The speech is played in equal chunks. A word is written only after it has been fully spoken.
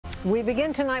We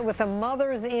begin tonight with a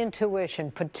mother's intuition,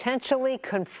 potentially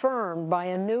confirmed by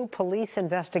a new police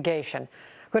investigation.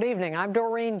 Good evening, I'm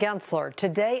Doreen Gensler.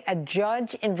 Today, a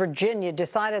judge in Virginia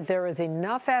decided there is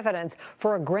enough evidence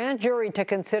for a grand jury to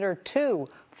consider two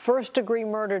first-degree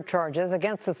murder charges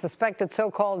against the suspected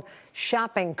so-called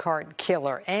shopping cart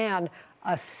killer, and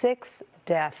a sixth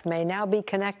death may now be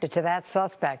connected to that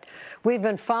suspect. We've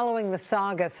been following the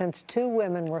saga since two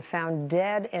women were found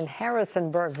dead in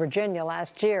Harrisonburg, Virginia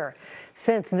last year.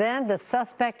 Since then, the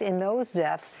suspect in those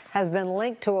deaths has been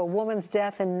linked to a woman's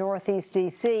death in Northeast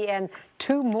D.C. and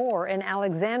two more in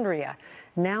Alexandria.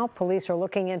 Now police are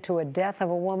looking into a death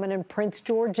of a woman in Prince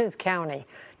George's County.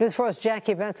 News 4's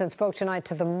Jackie Bensen spoke tonight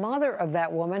to the mother of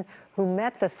that woman who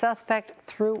met the suspect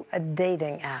through a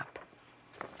dating app.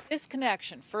 This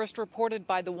connection, first reported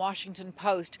by the Washington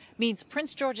Post, means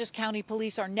Prince George's County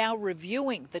Police are now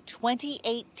reviewing the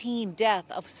 2018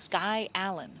 death of Sky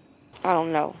Allen. I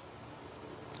don't know.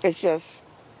 It's just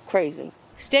crazy.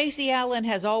 Stacy Allen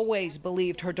has always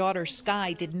believed her daughter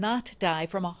Sky did not die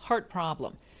from a heart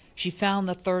problem. She found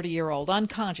the 30-year-old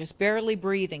unconscious, barely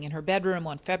breathing in her bedroom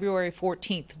on February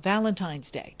 14th,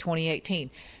 Valentine's Day, 2018.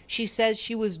 She says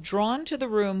she was drawn to the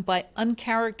room by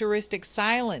uncharacteristic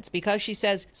silence because she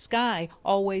says Sky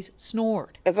always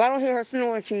snored. If I don't hear her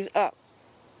snoring, she's up.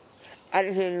 I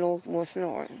didn't hear no more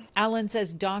snoring. Allen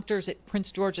says doctors at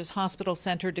Prince George's Hospital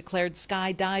Center declared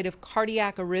Sky died of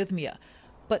cardiac arrhythmia.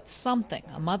 But something,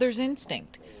 a mother's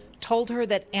instinct, told her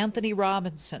that Anthony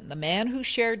Robinson, the man who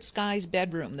shared Sky's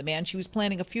bedroom, the man she was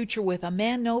planning a future with, a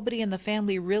man nobody in the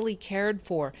family really cared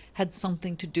for, had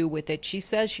something to do with it. She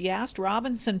says she asked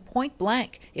Robinson point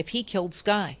blank if he killed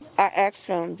Sky. I asked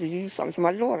him, did you do something to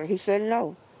my daughter? He said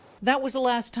no. That was the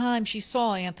last time she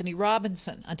saw Anthony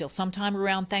Robinson, until sometime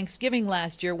around Thanksgiving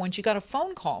last year when she got a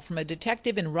phone call from a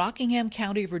detective in Rockingham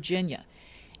County, Virginia.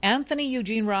 Anthony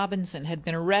Eugene Robinson had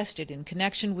been arrested in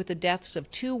connection with the deaths of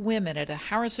two women at a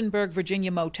Harrisonburg, Virginia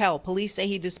motel. Police say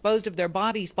he disposed of their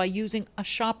bodies by using a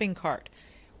shopping cart.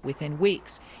 Within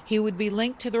weeks, he would be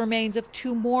linked to the remains of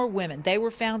two more women. They were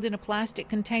found in a plastic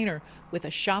container with a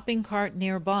shopping cart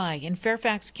nearby in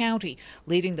Fairfax County,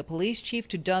 leading the police chief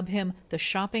to dub him the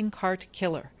shopping cart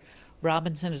killer.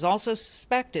 Robinson is also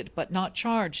suspected, but not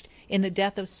charged, in the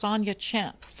death of Sonia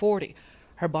Champ, 40.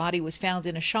 Her body was found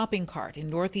in a shopping cart in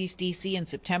Northeast D.C. in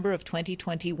September of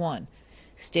 2021.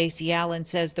 Stacy Allen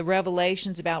says the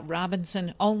revelations about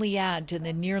Robinson only add to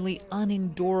the nearly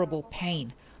unendurable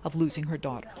pain of losing her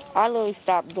daughter. I literally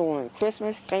stopped doing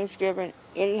Christmas, Thanksgiving,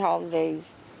 any holidays.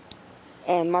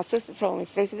 And my sister told me,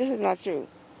 Stacy, this is not true.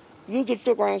 You get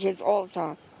your grandkids all the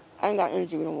time. I ain't got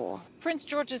energy no more. Prince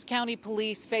George's County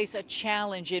Police face a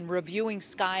challenge in reviewing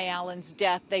Sky Allen's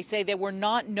death. They say they were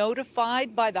not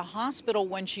notified by the hospital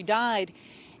when she died,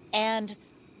 and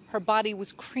her body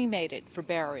was cremated for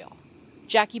burial.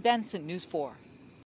 Jackie Bensen, News 4.